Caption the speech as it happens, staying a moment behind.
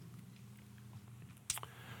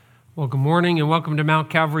Well, good morning and welcome to Mount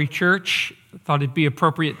Calvary Church. I thought it'd be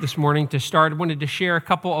appropriate this morning to start. I wanted to share a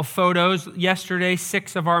couple of photos. Yesterday,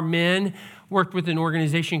 6 of our men worked with an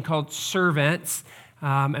organization called Servants,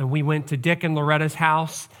 and we went to Dick and Loretta's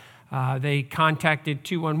house. They contacted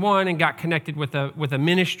 211 and got connected with a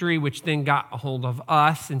ministry, which then got a hold of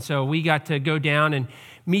us. And so we got to go down and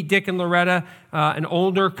meet Dick and Loretta, an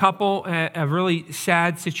older couple, a really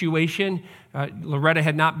sad situation. Loretta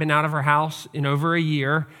had not been out of her house in over a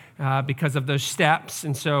year because of those steps.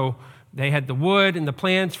 And so they had the wood and the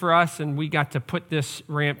plans for us, and we got to put this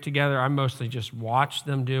ramp together. I mostly just watched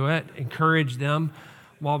them do it, encouraged them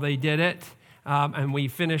while they did it. And we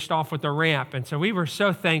finished off with the ramp. And so we were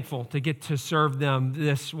so thankful to get to serve them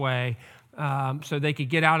this way so they could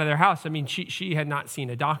get out of their house. I mean, she had not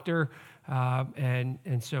seen a doctor.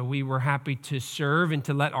 And so we were happy to serve and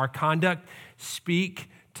to let our conduct speak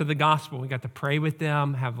to the gospel. We got to pray with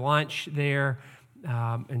them, have lunch there.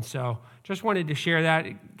 And so just wanted to share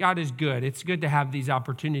that. God is good. It's good to have these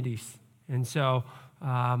opportunities. And so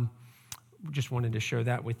just wanted to share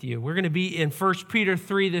that with you. We're going to be in 1 Peter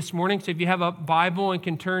 3 this morning. So if you have a Bible and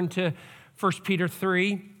can turn to 1 Peter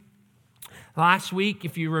 3. Last week,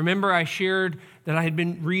 if you remember, I shared that I had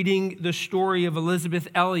been reading the story of Elisabeth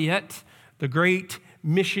Elliot, the great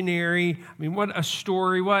missionary. I mean, what a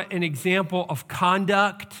story, what an example of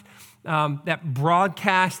conduct that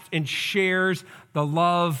broadcasts and shares the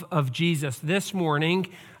love of Jesus. This morning,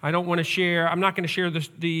 I'm not going to share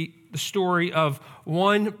the story of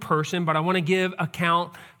one person, but I want to give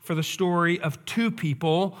account for the story of two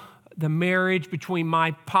people, the marriage between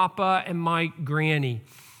my papa and my granny.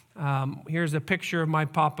 Here's a picture of my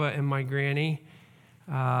papa and my granny.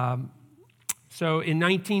 So in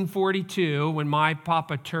 1942, when my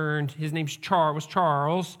papa his name's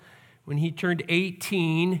Charles, when he turned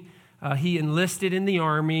 18, he enlisted in the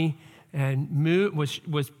Army and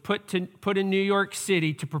was put in New York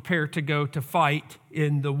City to prepare to go to fight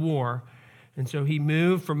in the war. And so he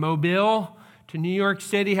moved from Mobile to New York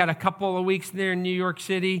City, had a couple of weeks there in New York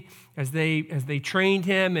City as they trained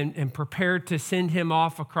him and prepared to send him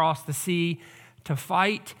off across the sea to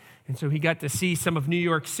fight. And so he got to see some of New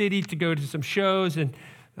York City, to go to some shows. And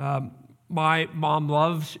my mom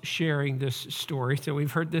loves sharing this story, so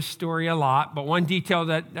we've heard this story a lot. But one detail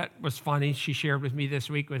that was funny she shared with me this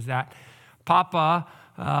week was that Papa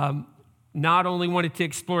not only wanted to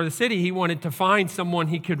explore the city, he wanted to find someone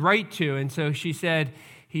he could write to. And so she said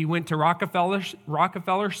he went to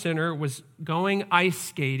Rockefeller Center, was going ice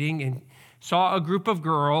skating, and saw a group of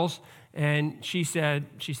girls. And she said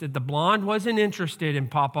the blonde wasn't interested in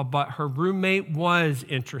Papa, but her roommate was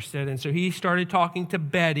interested. And so he started talking to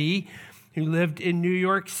Betty, who lived in New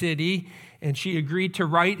York City, and she agreed to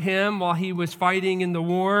write him while he was fighting in the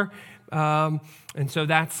war. And so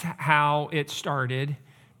that's how it started.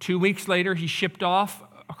 2 weeks later, he shipped off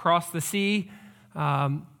across the sea.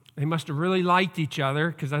 They must have really liked each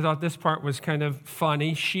other, because I thought this part was kind of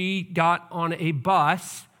funny. She got on a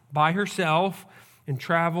bus by herself and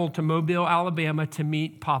traveled to Mobile, Alabama to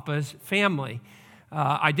meet Papa's family.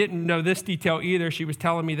 I didn't know this detail either. She was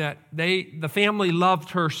telling me that the family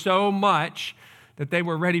loved her so much that they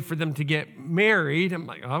were ready for them to get married. I'm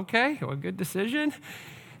like, okay, well, good decision.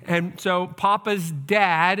 And so Papa's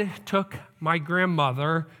dad took my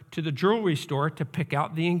grandmother to the jewelry store to pick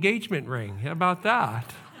out the engagement ring. How about that?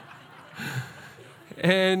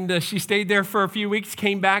 And she stayed there for a few weeks,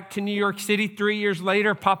 came back to New York City. 3 years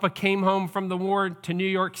later, Papa came home from the war to New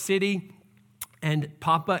York City, and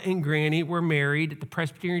Papa and Granny were married at the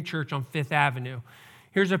Presbyterian Church on Fifth Avenue.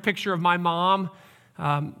 Here's a picture of my mom,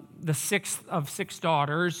 the sixth of 6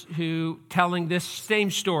 daughters, who telling this same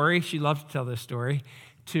story. She loves to tell this story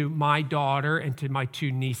to my daughter and to my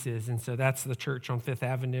 2 nieces. And so that's the church on Fifth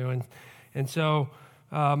Avenue. And so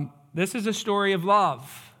this is a story of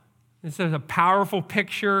love. This is a powerful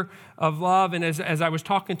picture of love. And as I was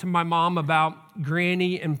talking to my mom about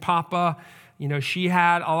Granny and Papa, she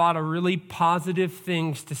had a lot of really positive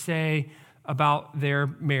things to say about their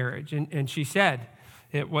marriage. And she said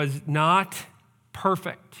it was not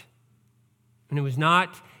perfect, and it was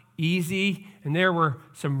not easy, and there were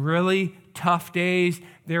some really tough days.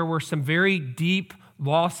 There were some very deep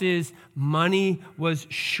losses. Money was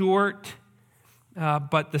short.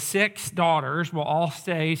 But the 6 daughters will all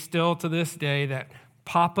say still to this day that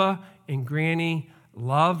Papa and Granny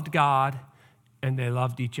loved God and they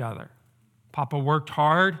loved each other. Papa worked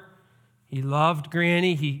hard. He loved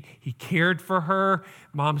Granny. He cared for her.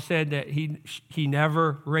 Mom said that he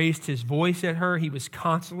never raised his voice at her. He was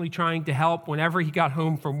constantly trying to help. Whenever he got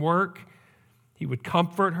home from work, he would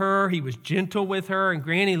comfort her. He was gentle with her, and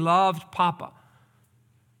Granny loved Papa.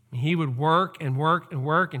 he would work and work and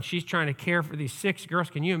work, and she's trying to care for these 6 girls.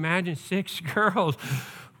 Can you imagine 6 girls?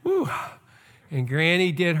 Whew. And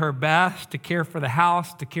Granny did her best to care for the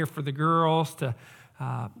house, to care for the girls, to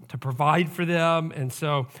provide for them. And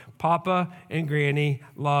so Papa and Granny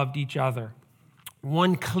loved each other.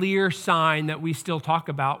 One clear sign that we still talk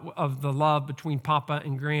about of the love between Papa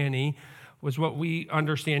and Granny was what we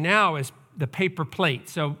understand now as the paper plate.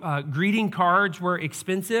 So greeting cards were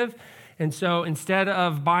expensive. And so instead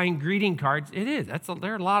of buying greeting cards,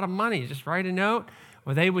 they're a lot of money. Just write a note.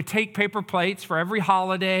 Well, they would take paper plates for every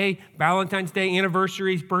holiday, Valentine's Day,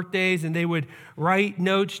 anniversaries, birthdays, and they would write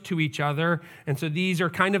notes to each other. And so these are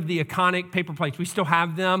kind of the iconic paper plates. We still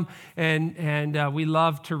have them, and we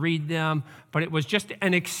love to read them. But it was just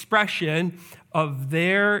an expression of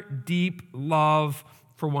their deep love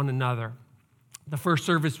for one another. The first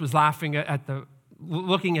service was looking at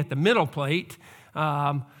the middle plate.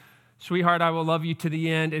 Sweetheart, I will love you to the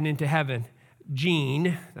end and into heaven.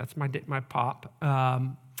 Jean, that's my pop,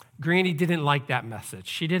 Granny didn't like that message.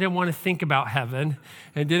 She didn't want to think about heaven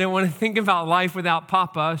and didn't want to think about life without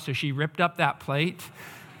Papa, so she ripped up that plate,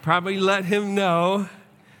 probably let him know.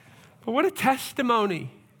 But what a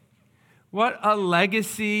testimony. What a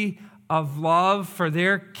legacy of love for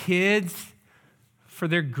their kids, for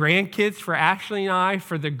their grandkids, for Ashley and I,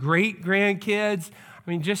 for the great-grandkids. I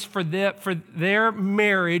mean, just for their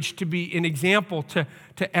marriage to be an example to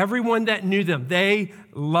everyone that knew them. They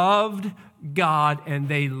loved God and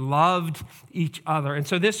they loved each other. And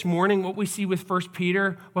so this morning, what we see with 1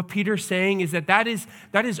 Peter, what Peter's saying is that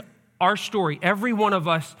is our story. Every one of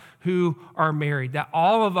us who are married, that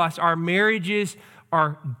all of us, our marriages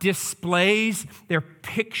are displays, they're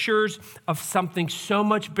pictures of something so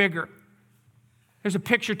much bigger. There's a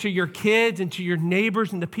picture to your kids and to your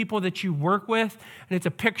neighbors and the people that you work with, and it's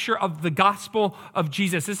a picture of the gospel of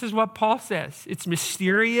Jesus. This is what Paul says. It's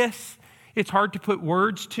mysterious. It's hard to put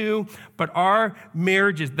words to, but our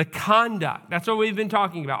marriages, the conduct, that's what we've been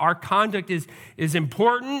talking about. Our conduct is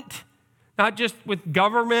important, not just with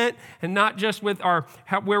government and not just with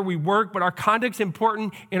where we work, but our conduct's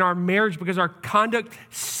important in our marriage because our conduct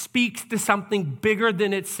speaks to something bigger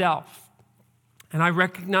than itself. And I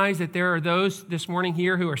recognize that there are those this morning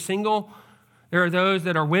here who are single. There are those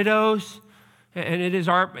that are widows. And it is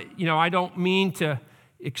I don't mean to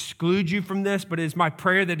exclude you from this, but it is my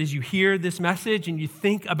prayer that as you hear this message and you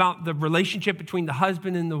think about the relationship between the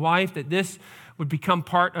husband and the wife, that this would become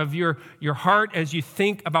part of your heart as you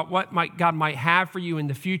think about what God might have for you in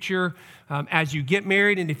the future as you get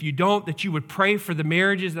married. And if you don't, that you would pray for the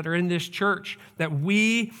marriages that are in this church, that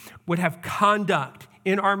we would have conduct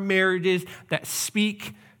in our marriages that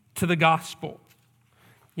speak to the gospel.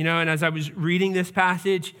 And as I was reading this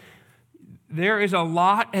passage, there is a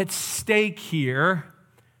lot at stake here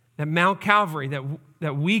at Mount Calvary,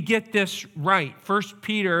 that we get this right. 1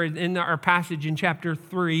 Peter, in our passage in chapter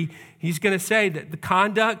 3, he's going to say that the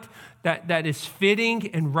conduct that is fitting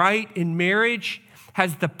and right in marriage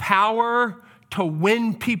has the power to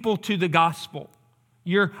win people to the gospel.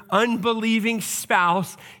 Your unbelieving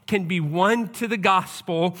spouse can be won to the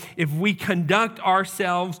gospel if we conduct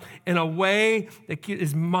ourselves in a way that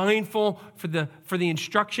is mindful for the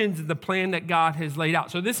instructions and the plan that God has laid out.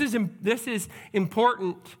 So this is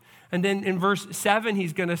important. And then in verse 7,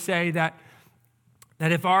 he's going to say that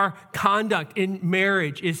if our conduct in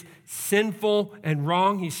marriage is sinful and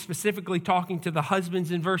wrong, he's specifically talking to the husbands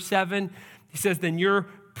in verse 7. He says, then your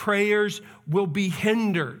prayers will be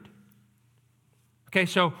hindered. Okay,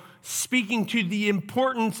 so speaking to the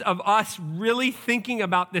importance of us really thinking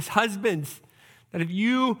about this, husbands, that if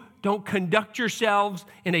you don't conduct yourselves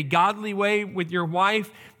in a godly way with your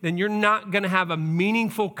wife, then you're not going to have a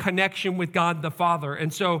meaningful connection with God the Father.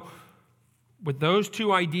 And so with those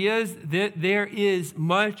two ideas, there is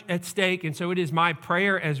much at stake. And so it is my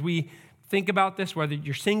prayer as we think about this, whether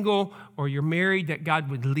you're single or you're married, that God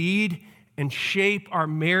would lead and shape our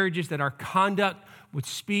marriages, that our conduct would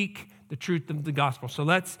speak the truth of the gospel. So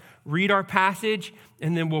let's read our passage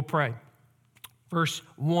and then we'll pray. Verse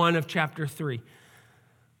 1 of chapter 3.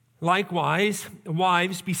 Likewise,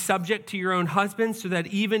 wives, be subject to your own husbands, so that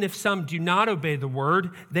even if some do not obey the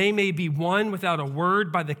word, they may be won without a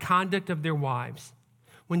word by the conduct of their wives,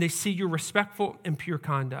 when they see your respectful and pure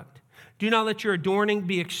conduct. Do not let your adorning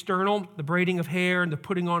be external, the braiding of hair and the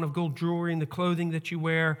putting on of gold jewelry and the clothing that you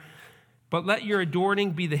wear, but let your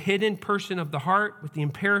adorning be the hidden person of the heart with the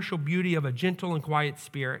imperishable beauty of a gentle and quiet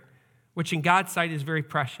spirit, which in God's sight is very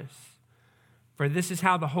precious. For this is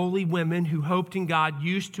how the holy women who hoped in God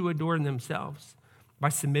used to adorn themselves, by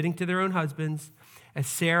submitting to their own husbands, as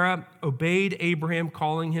Sarah obeyed Abraham,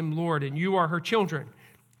 calling him Lord, and you are her children,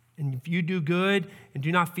 And if you do good and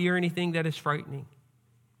do not fear anything that is frightening.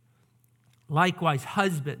 Likewise,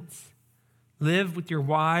 husbands, live with your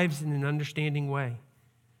wives in an understanding way,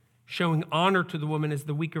 showing honor to the woman as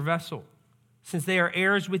the weaker vessel, since they are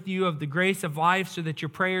heirs with you of the grace of life, so that your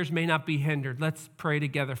prayers may not be hindered. Let's pray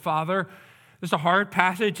together. Father, this is a hard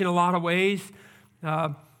passage in a lot of ways,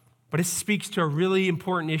 but it speaks to a really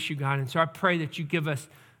important issue, God. And so I pray that you give us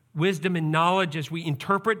wisdom and knowledge as we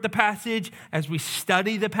interpret the passage, as we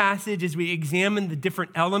study the passage, as we examine the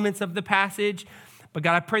different elements of the passage. But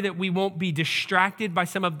God, I pray that we won't be distracted by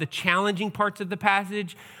some of the challenging parts of the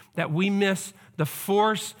passage, that we miss the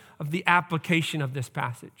force of the application of this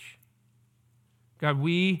passage. God,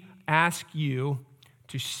 we ask you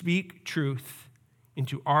to speak truth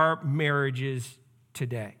into our marriages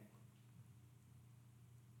today.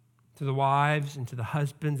 To the wives and to the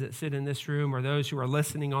husbands that sit in this room or those who are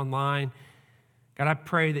listening online, God, I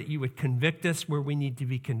pray that you would convict us where we need to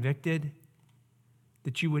be convicted,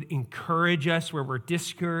 that you would encourage us where we're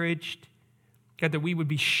discouraged, God, that we would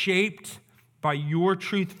be shaped by your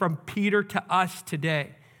truth from Peter to us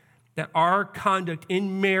today, that our conduct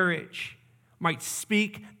in marriage might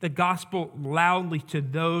speak the gospel loudly to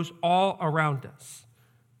those all around us.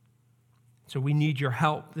 So we need your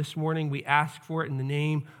help this morning. We ask for it in the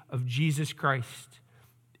name of Jesus Christ.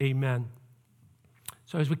 Amen.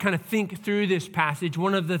 So as we kind of think through this passage,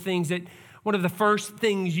 one of the first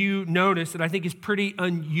things you notice that I think is pretty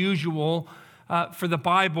unusual for the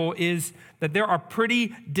Bible is that there are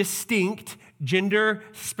pretty distinct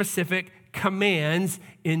gender-specific commands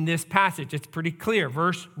in this passage. It's pretty clear.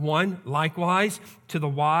 Verse 1, likewise to the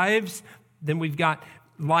wives. Then we've got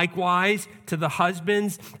likewise to the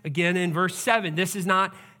husbands. Again in verse 7, this is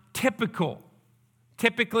not typical.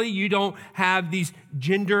 Typically, you don't have these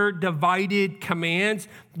gender-divided commands.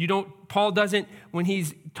 Paul doesn't, when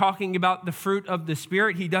he's talking about the fruit of the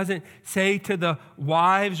Spirit, he doesn't say to the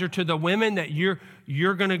wives or to the women that you're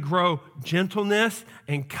going to grow gentleness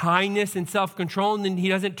and kindness and self-control. And then he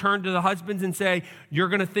doesn't turn to the husbands and say, you're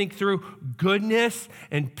going to think through goodness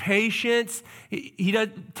and patience. He does,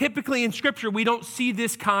 typically in Scripture, we don't see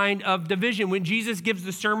this kind of division. When Jesus gives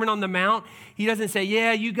the Sermon on the Mount, he doesn't say,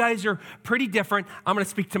 yeah, you guys are pretty different. I'm going to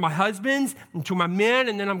speak to my husbands and to my men,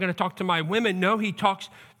 and then I'm going to talk to my women. No, he talks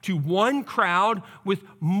to one crowd with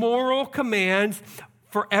moral commands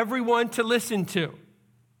for everyone to listen to.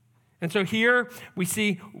 And so here we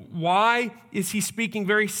see, why is he speaking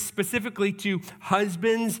very specifically to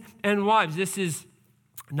husbands and wives? This is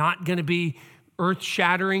not going to be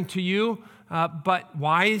earth-shattering to you, but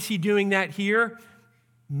why is he doing that here?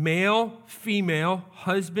 Male, female,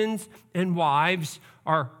 husbands and wives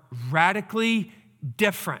are radically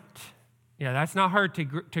different. Yeah, that's not hard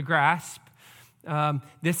to grasp.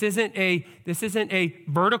 This isn't a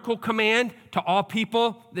vertical command to all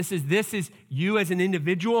people. This is you as an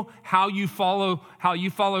individual, how you follow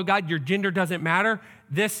God. Your gender doesn't matter.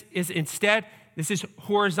 This is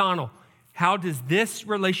horizontal. How does this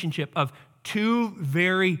relationship of two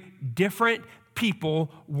very different people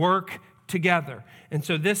work together? And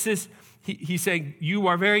so he's saying you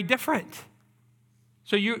are very different.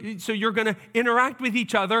 So you're going to interact with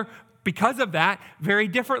each other because of that very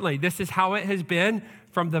differently. This is how it has been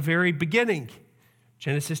from the very beginning.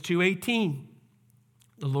 Genesis 2:18.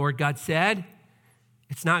 The Lord God said,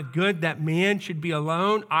 it's not good that man should be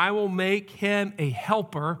alone. I will make him a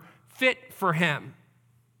helper fit for him.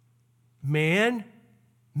 Men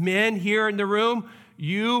here in the room,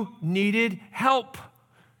 you needed help.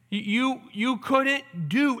 You couldn't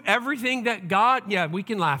do everything that God, yeah, we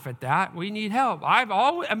can laugh at that. We need help.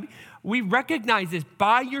 We recognize this.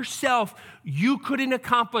 By yourself, you couldn't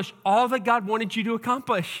accomplish all that God wanted you to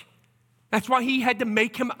accomplish. That's why he had to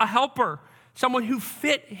make him a helper, someone who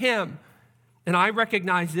fit him. And I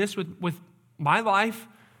recognize this with my life.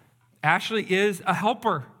 Ashley is a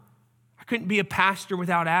helper. I couldn't be a pastor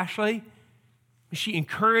without Ashley. She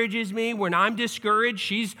encourages me. When I'm discouraged,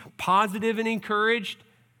 she's positive and encouraged.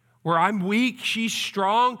 Where I'm weak, she's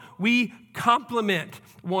strong. We complement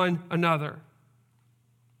one another.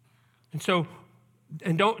 And so,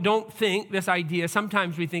 don't think this idea,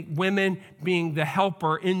 sometimes we think women being the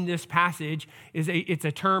helper in this passage it's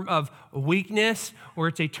a term of weakness or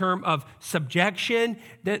it's a term of subjection.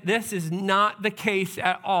 That this is not the case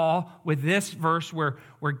at all with this verse where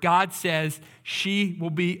God says she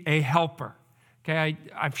will be a helper. Okay,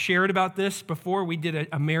 I've shared about this before. We did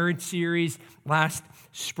a marriage series last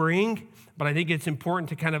spring, but I think it's important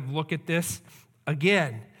to kind of look at this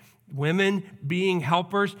again. Women being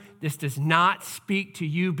helpers, this does not speak to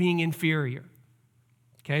you being inferior.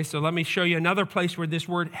 Okay, so let me show you another place where this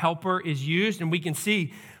word helper is used, and we can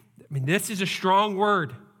see, this is a strong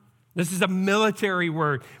word. This is a military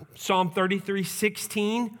word. Psalm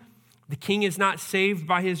 33:16. The king is not saved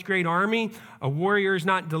by his great army. A warrior is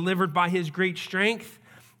not delivered by his great strength.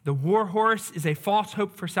 The war horse is a false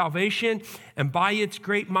hope for salvation, and by its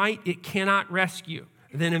great might, it cannot rescue.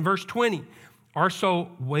 And then in verse 20, our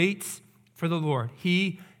soul waits for the Lord.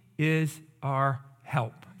 He is our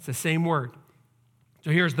help. It's the same word. So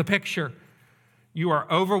here's the picture. You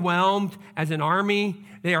are overwhelmed as an army.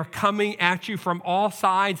 They are coming at you from all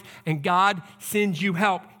sides, and God sends you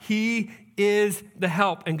help. He is the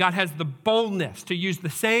help, and God has the boldness to use the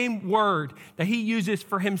same word that he uses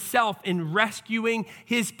for himself in rescuing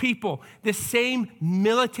his people. The same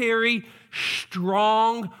military,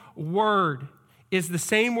 strong word is the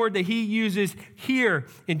same word that he uses here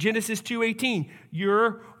in Genesis 2:18.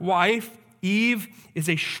 Your wife, Eve, is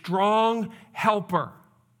a strong helper.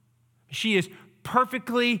 She is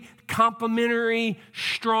perfectly complementary,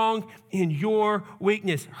 strong in your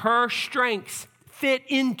weakness. Her strengths fit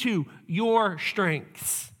into your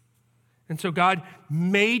strengths. And so God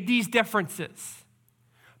made these differences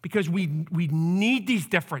because we need these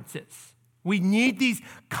differences. We need these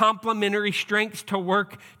complementary strengths to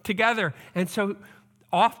work together. And so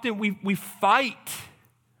often we fight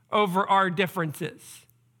over our differences.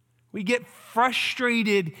 We get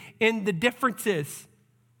frustrated in the differences.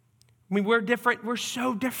 I mean, we're different. We're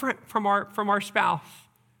so different from our spouse.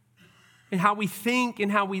 And how we think and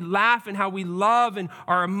how we laugh and how we love and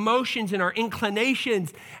our emotions and our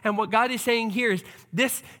inclinations. And what God is saying here is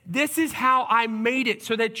this is how I made it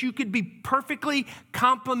so that you could be perfectly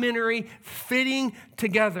complementary, fitting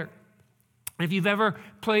together. If you've ever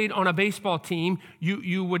played on a baseball team,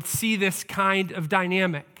 you would see this kind of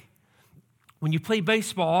dynamic. When you play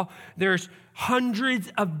baseball, there's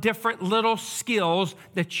hundreds of different little skills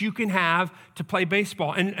that you can have to play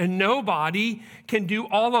baseball. And nobody can do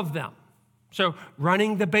all of them. So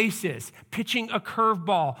running the bases, pitching a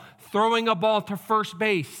curveball, throwing a ball to first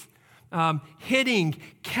base, hitting,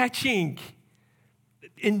 catching,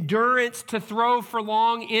 endurance to throw for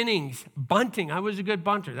long innings, bunting. I was a good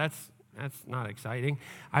bunter. That's not exciting.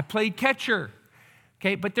 I played catcher.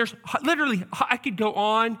 Okay, but there's literally, I could go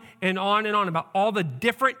on and on and on about all the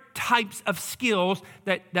different types of skills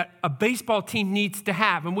that a baseball team needs to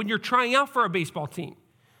have. And when you're trying out for a baseball team,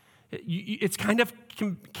 it's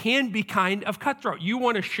can be kind of cutthroat. You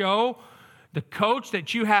want to show the coach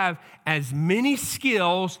that you have as many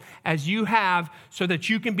skills as you have so that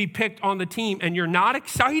you can be picked on the team. And you're not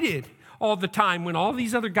excited all the time when all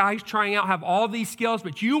these other guys trying out have all these skills,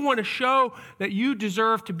 but you want to show that you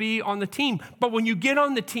deserve to be on the team. But when you get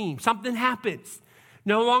on the team, something happens.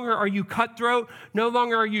 No longer are you cutthroat. No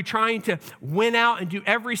longer are you trying to win out and do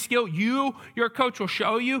every skill. Your coach will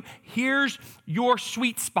show you, here's your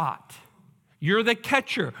sweet spot. You're the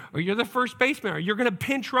catcher, or you're the first baseman, or you're going to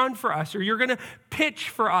pinch run for us, or you're going to pitch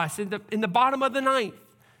for us in the bottom of the ninth.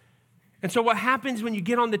 And so what happens when you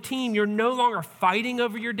get on the team, you're no longer fighting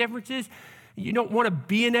over your differences. You don't want to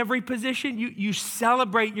be in every position. You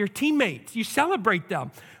celebrate your teammates. You celebrate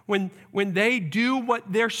them when they do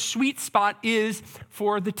what their sweet spot is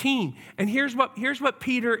for the team. And here's what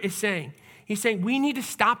Peter is saying. He's saying we need to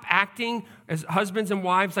stop acting as husbands and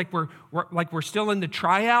wives like we're still in the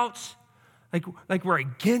tryouts, like we're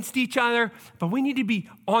against each other, but we need to be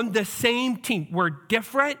on the same team. We're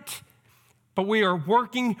different, but we are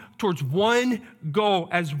working towards one goal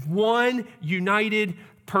as one united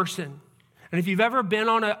person. And if you've ever been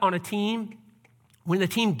on a team, when the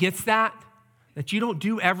team gets that you don't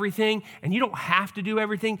do everything and you don't have to do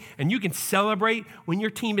everything, and you can celebrate when your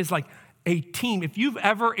team is like a team. If you've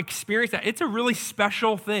ever experienced that, it's a really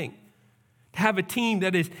special thing to have a team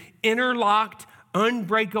that is interlocked,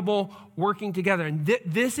 unbreakable, working together. And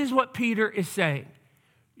this is what Peter is saying.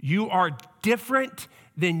 You are different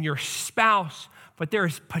than your spouse, but there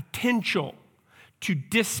is potential to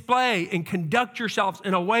display and conduct yourselves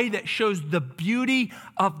in a way that shows the beauty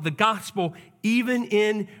of the gospel, even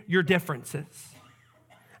in your differences.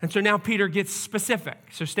 And so now Peter gets specific.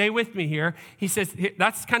 So stay with me here. He says,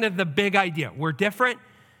 that's kind of the big idea. We're different,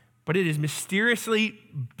 but it is mysteriously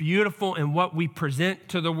beautiful in what we present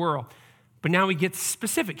to the world. But now he gets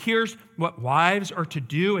specific. Here's what wives are to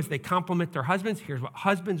do as they complement their husbands. Here's what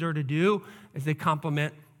husbands are to do as they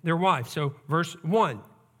complement their wives. So verse 1,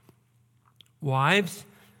 wives,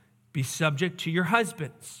 be subject to your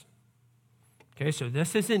husbands. Okay, so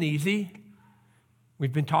this isn't easy.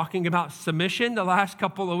 We've been talking about submission the last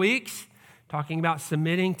couple of weeks, talking about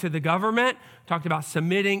submitting to the government, talked about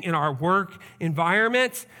submitting in our work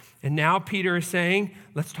environments. And now Peter is saying,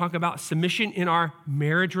 let's talk about submission in our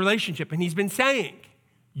marriage relationship. And he's been saying,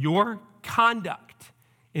 your conduct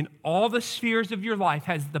in all the spheres of your life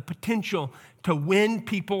has the potential to win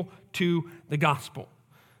people to the gospel.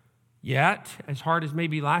 Yet, as hard as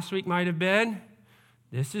maybe last week might have been,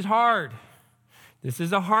 this is hard. This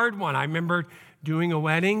is a hard one. I remember doing a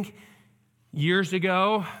wedding years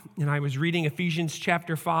ago, and I was reading Ephesians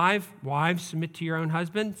chapter 5, wives, submit to your own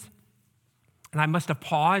husbands. And I must have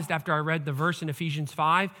paused after I read the verse in Ephesians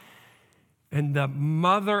 5, and the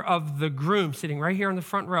mother of the groom sitting right here in the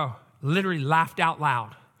front row literally laughed out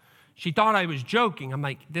loud. She thought I was joking. I'm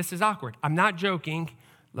like, this is awkward. I'm not joking.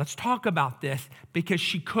 Let's talk about this, because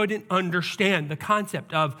she couldn't understand the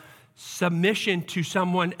concept of submission to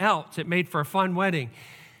someone else. It made for a fun wedding.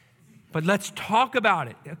 But let's talk about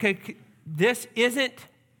it. Okay, this isn't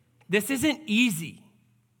easy.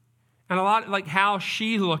 And a lot like how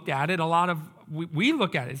she looked at it, a lot of we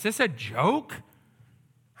look at it. Is this a joke?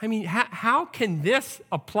 I mean, how can this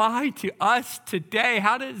apply to us today?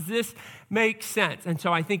 How does this make sense? And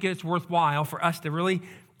so I think it's worthwhile for us to really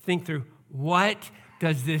think through, what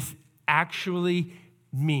does this actually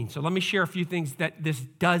mean? So let me share a few things that this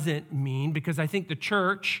doesn't mean, because I think the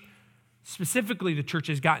church, specifically the church,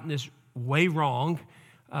 has gotten this way wrong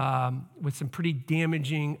with some pretty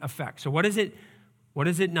damaging effects. So what does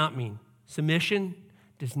it not mean? Submission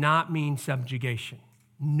does not mean subjugation.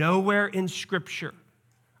 Nowhere in Scripture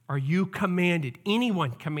are you commanded,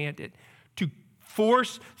 anyone commanded, to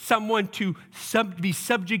force someone to be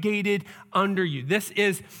subjugated under you. This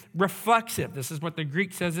is reflexive. This is what the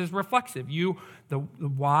Greek says is reflexive. The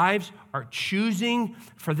wives are choosing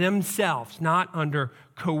for themselves, not under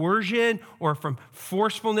coercion or from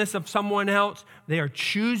forcefulness of someone else. They are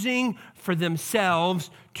choosing for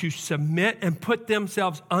themselves to submit and put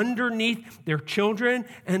themselves underneath their children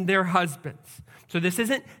and their husbands. So this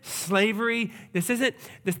isn't slavery. This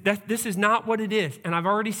is not what it is. And I've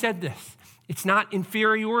already said this. It's not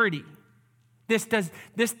inferiority. This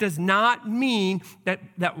does not mean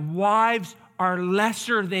that wives are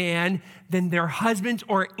lesser than their husbands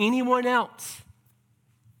or anyone else.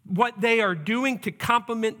 What they are doing to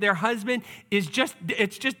complement their husband it's just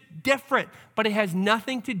different, but it has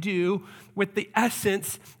nothing to do with the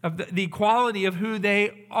essence of the equality of who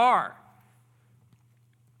they are.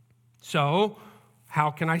 So, how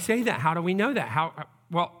can I say that? How do we know that?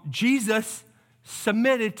 Well, Jesus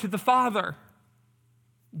submitted to the Father.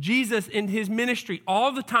 Jesus in his ministry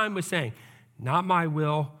all the time was saying, not my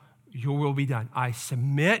will, your will be done. I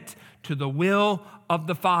submit to the will of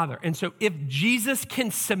the Father. And so if Jesus can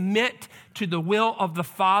submit to the will of the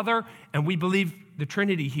Father, and we believe the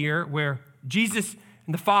Trinity here, where Jesus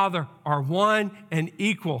and the Father are one and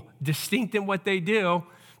equal, distinct in what they do,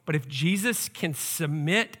 but if Jesus can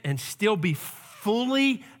submit and still be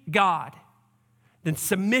fully God, then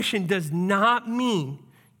submission does not mean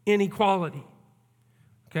inequality.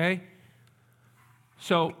 Okay?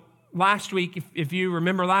 So last week, if you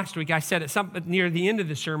remember last week, I said at something near the end of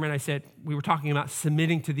the sermon, I said we were talking about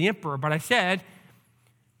submitting to the emperor, but I said,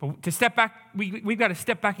 but to step back, we've got to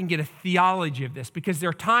step back and get a theology of this, because there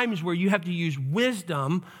are times where you have to use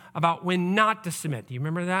wisdom about when not to submit. Do you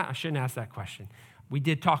remember that? I shouldn't ask that question. We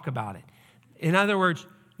did talk about it. In other words,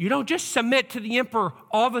 you don't just submit to the emperor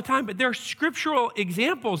all the time, but there are scriptural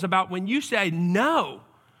examples about when you say, no,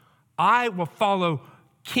 I will follow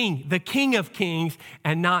the King of Kings,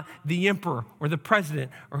 and not the emperor or the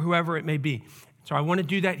president or whoever it may be. So I want to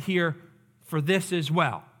do that here for this as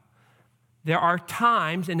well. There are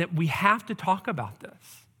times, and that we have to talk about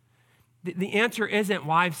this. The answer isn't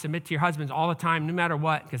wives submit to your husbands all the time, no matter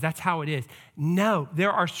what, because that's how it is. No,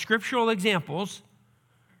 there are scriptural examples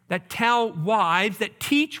that tell wives, that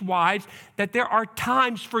teach wives, that there are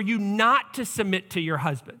times for you not to submit to your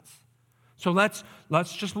husbands. So let's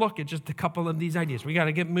just look at just a couple of these ideas. We got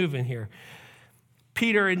to get moving here.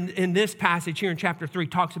 Peter, in this passage here in chapter 3,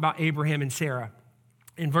 talks about Abraham and Sarah.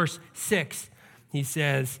 In verse 6, he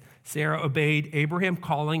says, Sarah obeyed Abraham,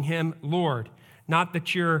 calling him Lord. Not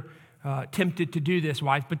that you're tempted to do this,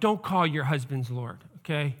 wives, but don't call your husbands Lord,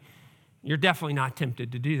 okay? You're definitely not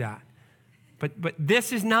tempted to do that. But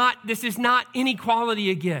this is not inequality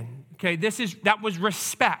again, okay? That was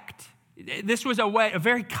respect. This was a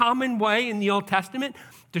very common way in the Old Testament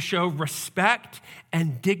to show respect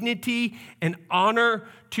and dignity and honor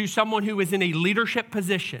to someone who was in a leadership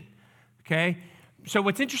position, okay? So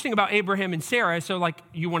what's interesting about Abraham and Sarah, so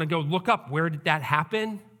you want to go look up where did that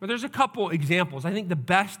happen? Well, there's a couple examples. I think the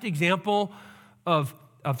best example of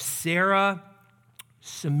Sarah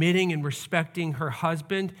submitting and respecting her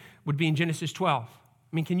husband would be in Genesis 12.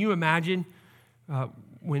 I mean, can you imagine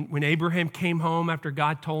when Abraham came home after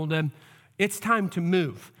God told him, it's time to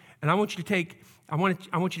move. And I want you to take I want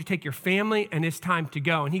you to take your family, and it's time to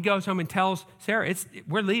go. And he goes home and tells Sarah,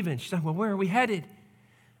 we're leaving. She's like, well, where are we headed?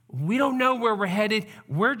 We don't know where we're headed.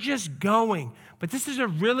 We're just going. But this is a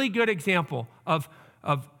really good example of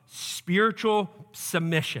spiritual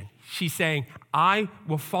submission. She's saying, I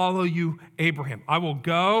will follow you, Abraham. I will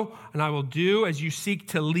go and I will do as you seek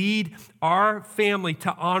to lead our family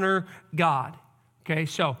to honor God. Okay,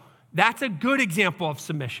 so that's a good example of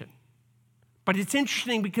submission. But it's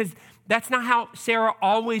interesting because that's not how Sarah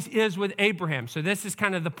always is with Abraham. So this is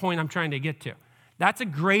kind of the point I'm trying to get to. That's a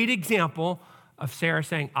great example of Sarah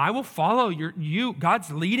saying, I will follow you.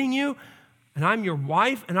 God's leading you, and I'm your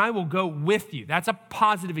wife, and I will go with you. That's a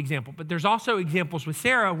positive example. But there's also examples with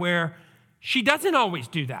Sarah where she doesn't always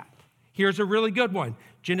do that. Here's a really good one.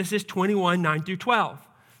 Genesis 21, 9 through 12.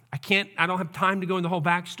 I don't have time to go into the whole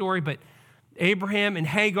backstory, but Abraham and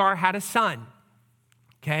Hagar had a son,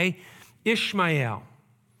 okay? Ishmael.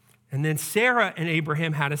 And then Sarah and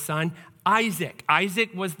Abraham had a son, Isaac.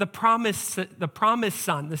 Isaac was the promised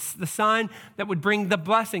son, the son that would bring the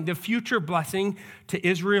blessing, the future blessing to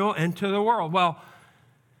Israel and to the world. Well,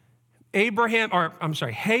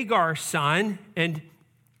 Hagar's son, and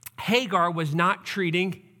Hagar was not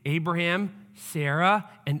treating Abraham, Sarah,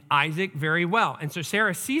 and Isaac very well. And so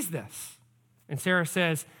Sarah sees this. And Sarah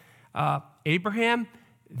says, Abraham,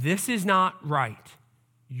 this is not right.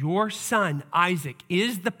 Your son, Isaac,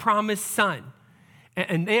 is the promised son.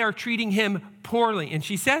 And they are treating him poorly. And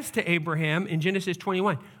she says to Abraham in Genesis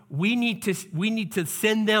 21, we need to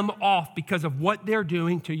send them off because of what they're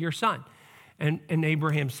doing to your son. And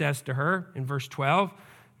Abraham says to her in verse 12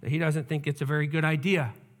 that he doesn't think it's a very good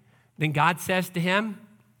idea. Then God says to him,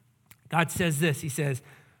 God says this, he says,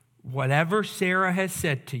 whatever Sarah has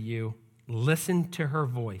said to you, listen to her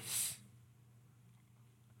voice.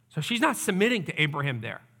 So she's not submitting to Abraham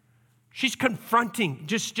there. She's confronting,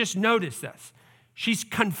 just notice this. She's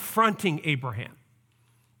confronting Abraham,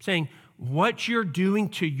 saying, what you're doing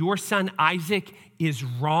to your son Isaac is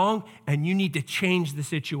wrong, and you need to change the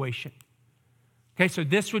situation. Okay, so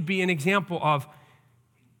this would be an example of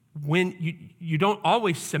when you don't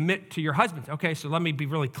always submit to your husband. Okay, so let me be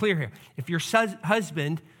really clear here. If your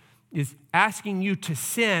husband is asking you to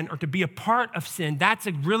sin or to be a part of sin, that's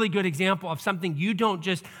a really good example of something you don't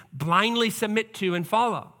just blindly submit to and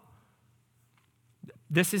follow.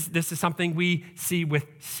 This is something we see with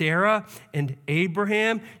Sarah and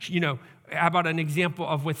Abraham. How about an example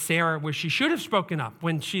of with Sarah where she should have spoken up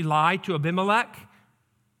when she lied to Abimelech?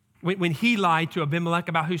 When he lied to Abimelech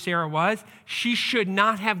about who Sarah was, she should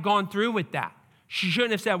not have gone through with that. She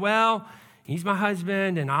shouldn't have said, well, he's my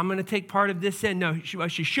husband and I'm going to take part of this sin. No,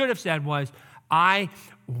 what she should have said was, I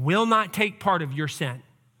will not take part of your sin.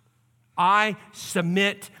 I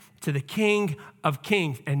submit to the King of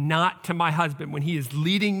Kings and not to my husband when he is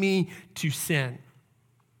leading me to sin.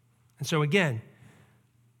 And so again,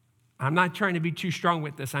 I'm not trying to be too strong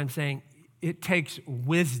with this. I'm saying it takes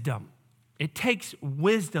wisdom. It takes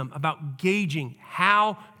wisdom about gauging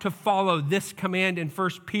how to follow this command in 1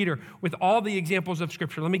 Peter with all the examples of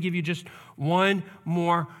Scripture. Let me give you just one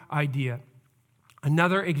more idea.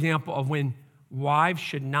 Another example of when wives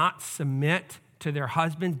should not submit to their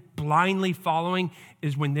husbands, blindly following,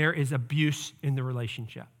 is when there is abuse in the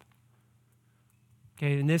relationship.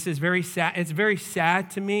 Okay, and this is very sad. It's very sad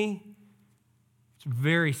to me. It's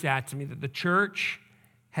very sad to me that the church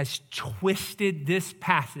has twisted this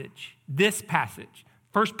passage,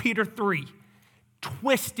 1 Peter 3,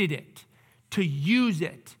 twisted it to use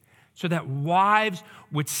it so that wives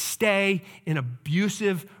would stay in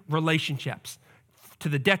abusive relationships to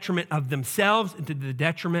the detriment of themselves and to the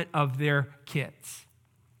detriment of their kids.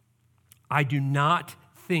 I do not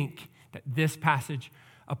think that this passage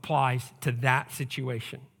applies to that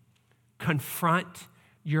situation. Confront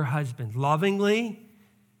your husband lovingly,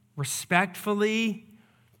 respectfully,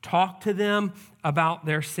 talk to them about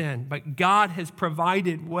their sin. But God has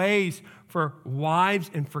provided ways for wives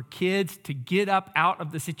and for kids to get up out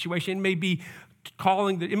of the situation. It may be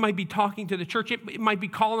talking to the church. It might be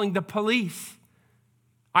calling the police.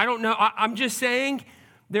 I don't know. I'm just saying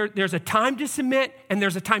there's a time to submit and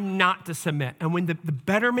there's a time not to submit. And when the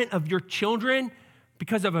betterment of your children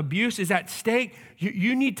because of abuse is at stake,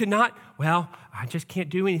 you need to not, well, I just can't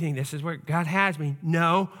do anything. This is where God has me.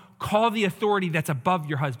 No, call the authority that's above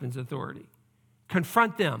your husband's authority.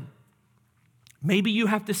 Confront them. Maybe you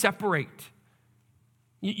have to separate.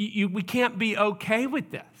 We can't be okay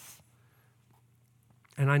with this.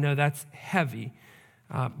 And I know that's heavy.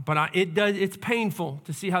 But it's painful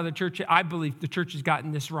to see how I believe the church has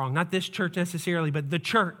gotten this wrong. Not this church necessarily, but the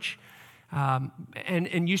church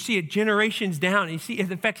And you see it generations down. You see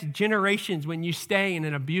it affects generations when you stay in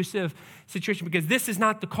an abusive situation, because this is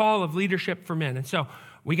not the call of leadership for men. And so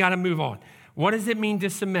we got to move on. What does it mean to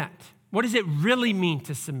submit? What does it really mean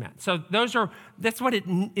to submit? So that's what it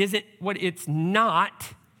isn't, what it's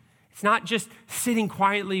not. It's not just sitting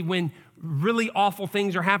quietly when really awful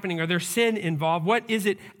things are happening or there's sin involved. What does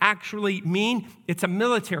it actually mean? It's a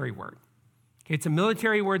military word. Okay, it's a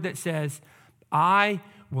military word that says, I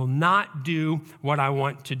will not do what I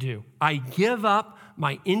want to do. I give up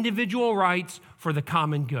my individual rights for the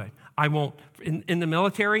common good. I won't, in the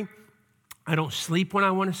military, I don't sleep when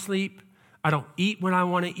I want to sleep. I don't eat when I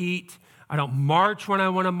want to eat. I don't march when I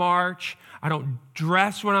want to march. I don't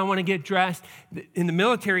dress when I want to get dressed. In the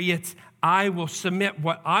military, it's I will submit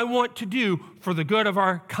what I want to do for the good of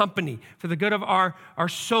our company, for the good of our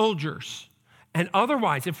soldiers. And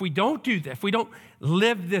otherwise, if we don't do this, if we don't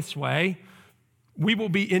live this way, we will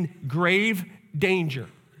be in grave danger.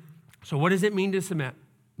 So what does it mean to submit?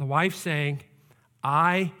 The wife saying,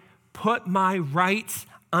 I put my rights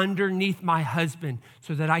underneath my husband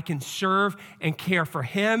so that I can serve and care for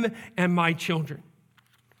him and my children.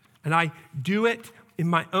 And I do it in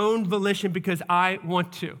my own volition because I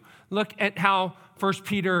want to. Look at how 1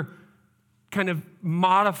 Peter kind of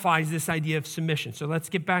modifies this idea of submission. So let's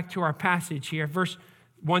get back to our passage here, verse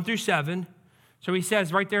 1 through 7. So he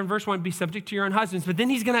says right there in verse 1, be subject to your own husbands. But then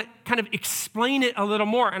he's going to kind of explain it a little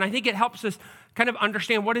more. And I think it helps us kind of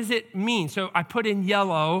understand, what does it mean? So I put in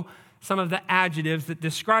yellow some of the adjectives that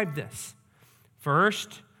describe this.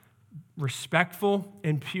 First, respectful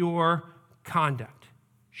and pure conduct.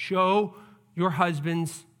 Show your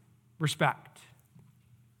husband's respect.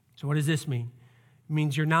 So what does this mean? It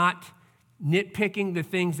means you're not nitpicking the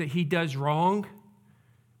things that he does wrong,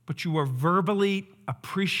 but you are verbally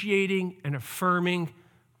appreciating and affirming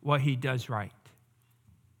what he does right.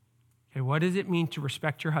 Okay, what does it mean to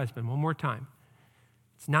respect your husband? One more time.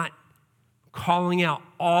 It's not calling out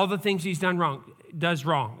all the things he's does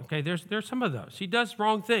wrong. Okay, there's some of those. He does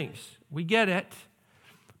wrong things. We get it.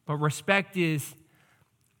 But respect is,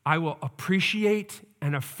 I will appreciate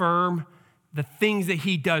and affirm the things that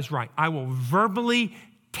he does right. I will verbally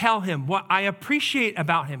tell him what I appreciate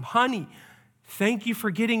about him. Honey, thank you for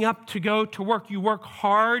getting up to go to work. You work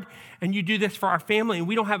hard and you do this for our family, and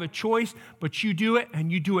we don't have a choice, but you do it,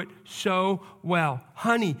 and you do it so well.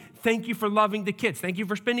 Honey, thank you for loving the kids. Thank you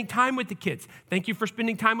for spending time with the kids. Thank you for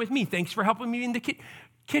spending time with me. Thanks for helping me in the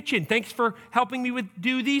kitchen. Thanks for helping me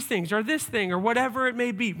do these things or this thing or whatever it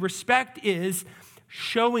may be. Respect is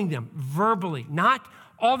showing them verbally, not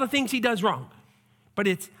all the things he does wrong, but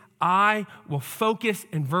it's I will focus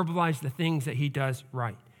and verbalize the things that he does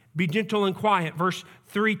right. Be gentle and quiet. Verse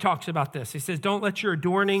 3 talks about this. He says, don't let your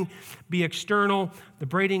adorning be external, the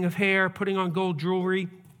braiding of hair, putting on gold jewelry,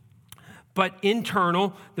 but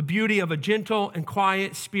internal, the beauty of a gentle and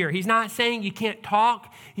quiet spirit. He's not saying you can't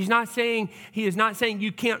talk. He is not saying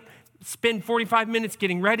you can't spend 45 minutes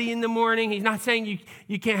getting ready in the morning. He's not saying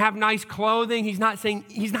you can't have nice clothing. He's not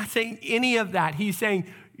saying any of that. He's saying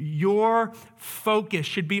your focus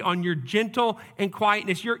should be on your gentle and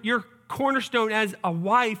quietness. Your cornerstone as a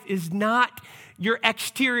wife is not your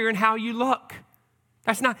exterior and how you look.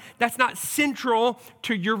 That's not central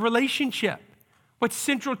to your relationship. What's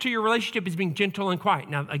central to your relationship is being gentle and quiet.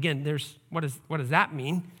 Now, again, what does that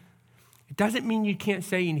mean? It doesn't mean you can't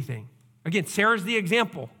say anything. Again, Sarah's the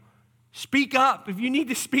example. Speak up if you need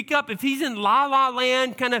to speak up. If he's in la-la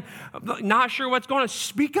land, kind of not sure what's going on,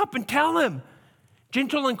 speak up and tell him.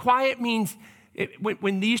 Gentle and quiet means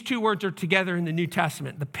when these two words are together in the New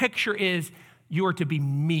Testament, the picture is you are to be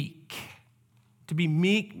meek. To be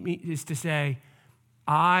meek is to say,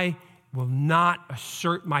 I will not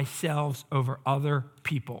assert myself over other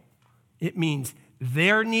people. It means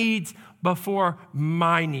their needs before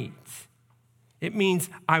my needs. It means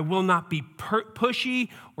I will not be pushy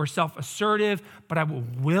or self-assertive, but I will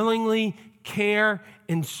willingly care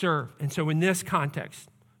and serve. And so in this context,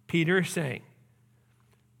 Peter is saying,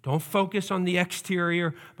 don't focus on the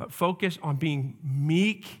exterior, but focus on being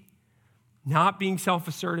meek, not being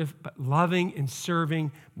self-assertive, but loving and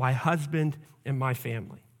serving my husband and my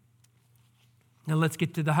family. Now let's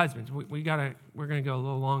get to the husbands. We're going to go a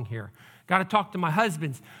little long here. Got to talk to my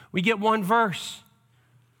husbands. We get one verse.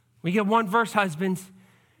 Husbands.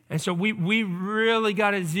 And so we really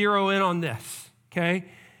got to zero in on this, okay?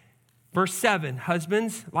 Verse 7,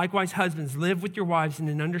 husbands, likewise husbands, live with your wives in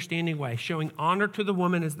an understanding way, showing honor to the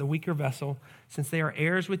woman as the weaker vessel, since they are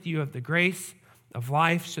heirs with you of the grace of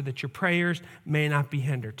life, so that your prayers may not be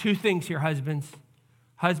hindered. Two things here, husbands.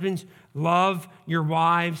 Husbands, love your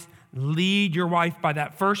wives. Lead your wife by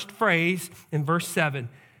that first phrase in verse 7.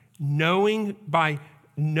 by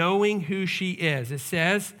knowing who she is. It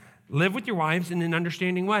says, live with your wives in an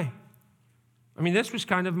understanding way. I mean, this was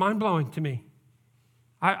kind of mind-blowing to me.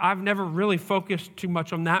 I've never really focused too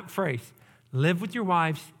much on that phrase. Live with your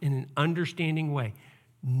wives in an understanding way.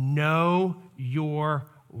 Know your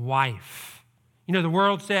wife. You know, the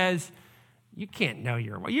world says, you can't know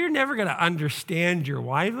your wife. You're never going to understand your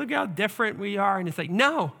wife. Look how different we are. And it's like,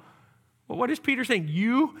 no. Well, what is Peter saying?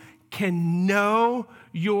 You can know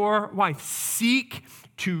your wife. Seek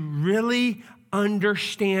to really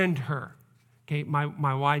understand her. Okay,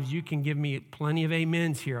 my wives, you can give me plenty of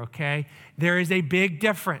amens here, okay? There is a big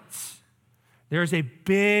difference. There is a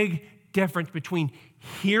big difference between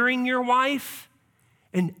hearing your wife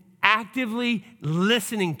and actively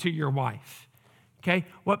listening to your wife, okay?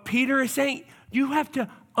 What Peter is saying, you have to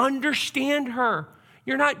understand her.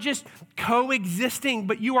 You're not just coexisting,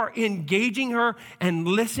 but you are engaging her and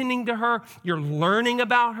listening to her. You're learning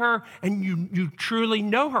about her, and you truly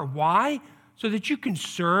know her. Why? So that you can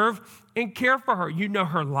serve and care for her. You know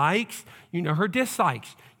her likes, you know her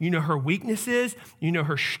dislikes, you know her weaknesses, you know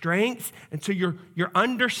her strengths. And so you're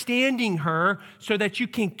understanding her so that you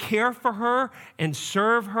can care for her and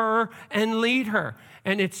serve her and lead her.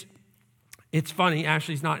 And it's funny,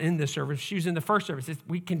 Ashley's not in this service. She was in the first service.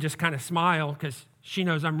 We can just kind of smile because she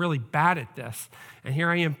knows I'm really bad at this. And here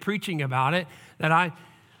I am preaching about it, that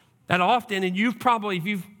often, and if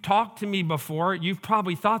you've talked to me before, you've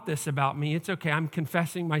probably thought this about me. It's okay, I'm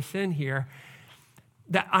confessing my sin here,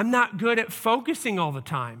 that I'm not good at focusing all the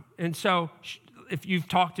time. And so if you've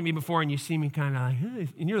talked to me before and you see me kind of like,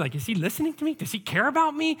 and you're like, is he listening to me? Does he care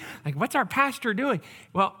about me? Like, what's our pastor doing?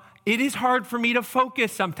 Well, it is hard for me to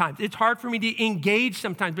focus sometimes. It's hard for me to engage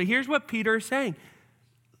sometimes. But here's what Peter is saying.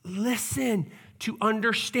 Listen to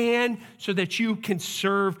understand so that you can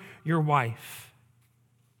serve your wife.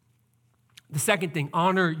 The second thing,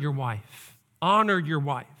 honor your wife. Honor your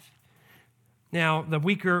wife. Now, the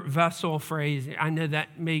weaker vessel phrase, I know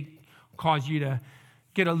that may cause you to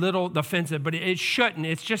get a little defensive, but it shouldn't.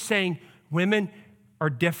 It's just saying women are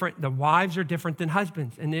different. The wives are different than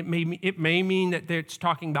husbands. And it may mean that it's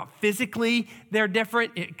talking about physically they're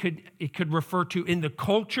different. It could refer to in the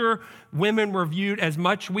culture, women were viewed as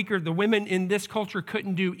much weaker. The women in this culture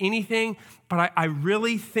couldn't do anything. But I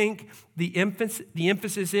really think the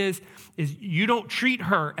emphasis is you don't treat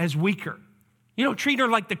her as weaker. You don't treat her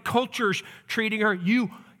like the culture's treating her.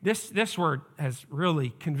 This word has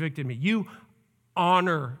really convicted me. You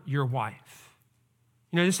honor your wife.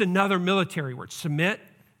 You know, this is another military word. Submit,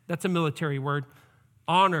 that's a military word.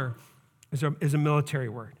 Honor is a military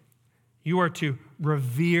word. You are to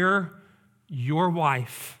revere your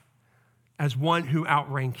wife as one who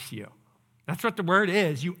outranks you. That's what the word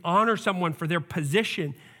is. You honor someone for their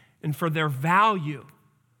position and for their value.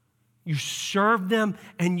 You serve them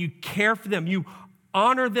and you care for them. You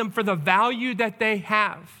honor them for the value that they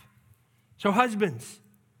have. So husbands,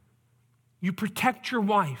 you protect your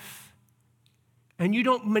wife. And you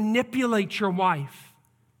don't manipulate your wife.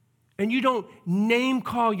 And you don't name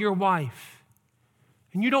call your wife.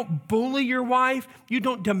 And you don't bully your wife. You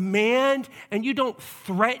don't demand. And you don't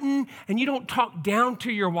threaten. And you don't talk down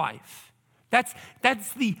to your wife. That's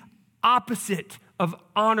the opposite of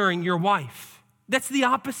honoring your wife. That's the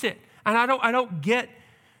opposite. And I don't get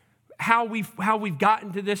how we've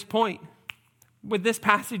gotten to this point with this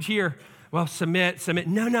passage here. Well, submit.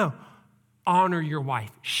 No. Honor your wife.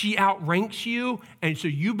 She outranks you, and so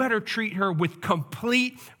you better treat her with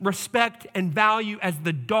complete respect and value as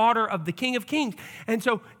the daughter of the King of Kings. And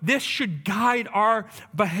so this should guide our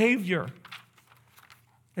behavior.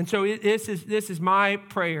 And so this is my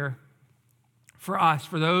prayer for us,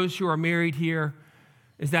 for those who are married here,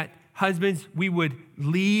 is that husbands, we would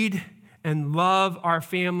lead and love our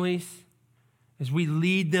families as we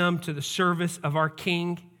lead them to the service of our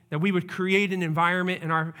King. That we would create an environment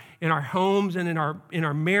in our homes and in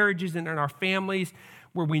our marriages and in our families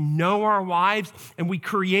where we know our wives, and we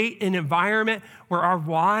create an environment where our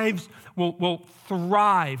wives will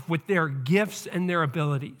thrive with their gifts and their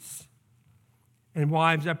abilities. And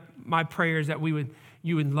wives, my prayer is that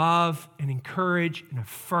you would love and encourage and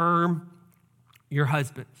affirm your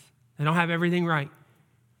husbands. They don't have everything right.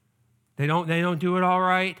 They don't do it all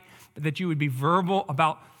right, but that you would be verbal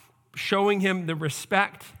about showing him the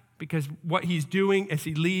respect because what he's doing as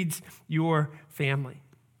he leads your family.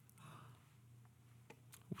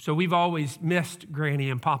 So we've always missed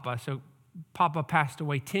Granny and Papa. So Papa passed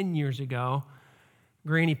away 10 years ago.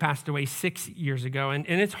 Granny passed away 6 years ago. And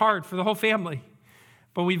it's hard for the whole family.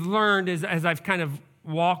 But we've learned as I've kind of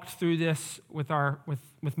walked through this with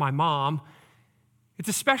my mom, it's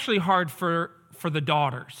especially hard for the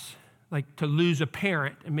daughters. like to lose a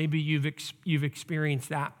parent, and maybe you've experienced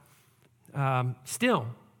that. Still,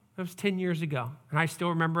 that was 10 years ago, and I still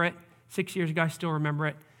remember it. 6 years ago, I still remember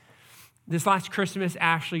it. This last Christmas,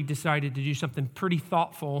 Ashley decided to do something pretty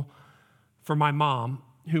thoughtful for my mom,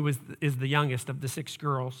 who is the youngest of the 6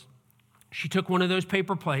 girls. She took one of those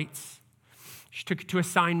paper plates. She took it to a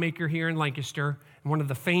sign maker here in Lancaster, and one of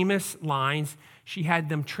the famous lines, she had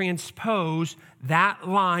them transpose that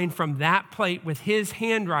line from that plate with his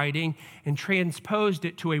handwriting and transposed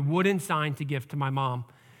it to a wooden sign to give to my mom.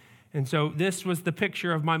 And so this was the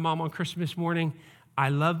picture of my mom on Christmas morning. I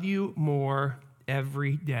love you more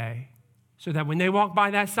every day. So that when they walk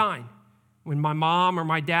by that sign, when my mom or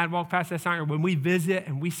my dad walk past that sign, or when we visit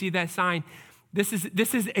and we see that sign, this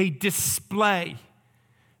is a display.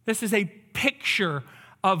 This is a picture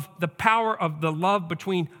of the power of the love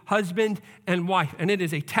between husband and wife, and it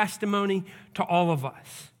is a testimony to all of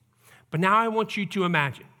us. But now I want you to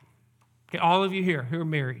imagine, okay, all of you here who are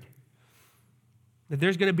married, that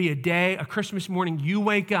there's going to be a day, a Christmas morning, you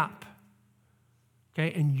wake up,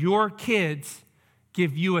 okay, and your kids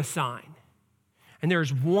give you a sign. And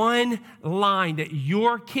there's one line that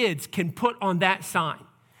your kids can put on that sign.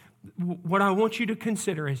 What I want you to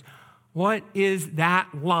consider is, what is that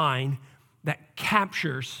line that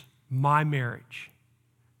captures my marriage?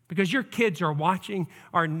 Because your kids are watching,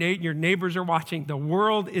 your neighbors are watching, the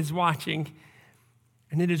world is watching,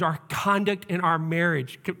 and it is our conduct in our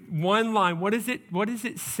marriage. One line, what does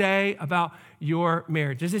it say about your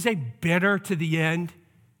marriage? Does it say bitter to the end?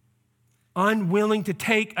 Unwilling to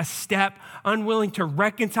take a step, unwilling to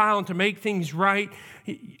reconcile and to make things right,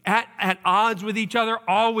 at odds with each other,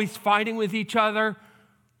 always fighting with each other?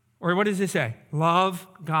 Or what does it say? Love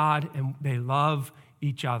God and they love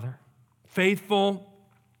each other. Faithful,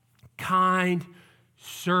 kind,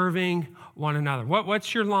 serving one another.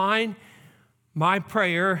 What's your line? My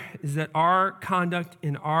prayer is that our conduct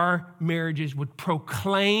in our marriages would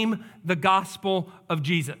proclaim the gospel of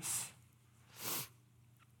Jesus.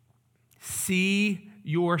 See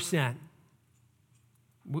your sin.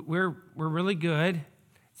 We're really good at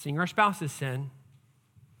seeing our spouse's sin.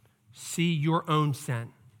 See your own sin.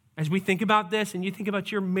 As we think about this and you think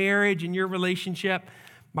about your marriage and your relationship,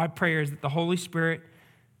 my prayer is that the Holy Spirit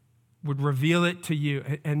would reveal it to you,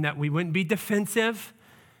 and that we wouldn't be defensive,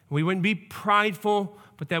 we wouldn't be prideful,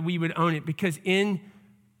 but that we would own it. Because in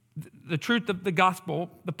the truth of the gospel,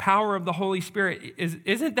 the power of the Holy Spirit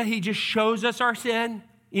isn't that he just shows us our sin,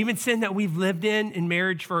 even sin that we've lived in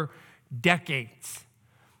marriage for decades.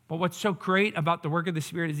 But what's so great about the work of the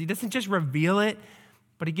Spirit is he doesn't just reveal it,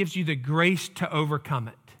 but he gives you the grace to overcome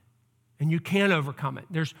it. And you can overcome it.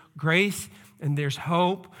 There's grace and there's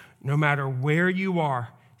hope no matter where you are.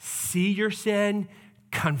 See your sin,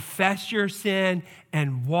 confess your sin,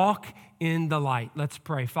 and walk in the light. Let's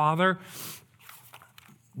pray. Father,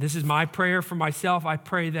 this is my prayer for myself. I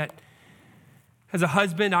pray that as a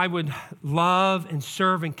husband, I would love and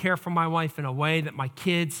serve and care for my wife in a way that my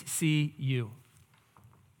kids see you.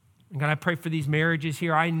 And God, I pray for these marriages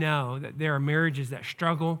here. I know that there are marriages that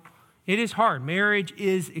struggle. It is hard. Marriage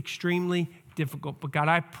is extremely difficult. But God,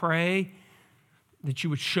 I pray that you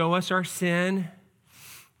would show us our sin,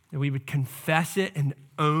 that we would confess it and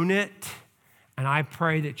own it. And I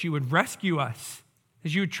pray that you would rescue us,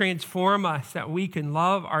 that you would transform us, that we can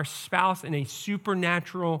love our spouse in a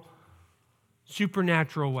supernatural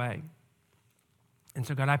way. And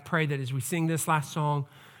so, God, I pray that as we sing this last song,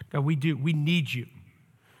 God, we need you.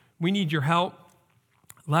 We need your help.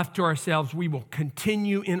 Left to ourselves, we will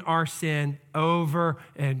continue in our sin over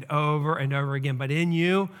and over and over again. But in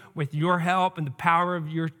you, with your help and the power of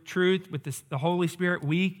your truth, with the Holy Spirit,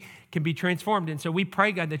 we can be transformed. And so we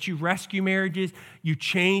pray, God, that you rescue marriages, you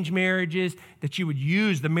change marriages, that you would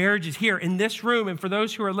use the marriages here in this room. And for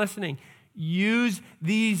those who are listening, use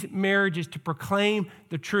these marriages to proclaim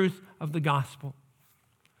the truth of the gospel.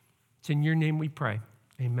 It's in your name we pray.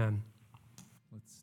 Amen.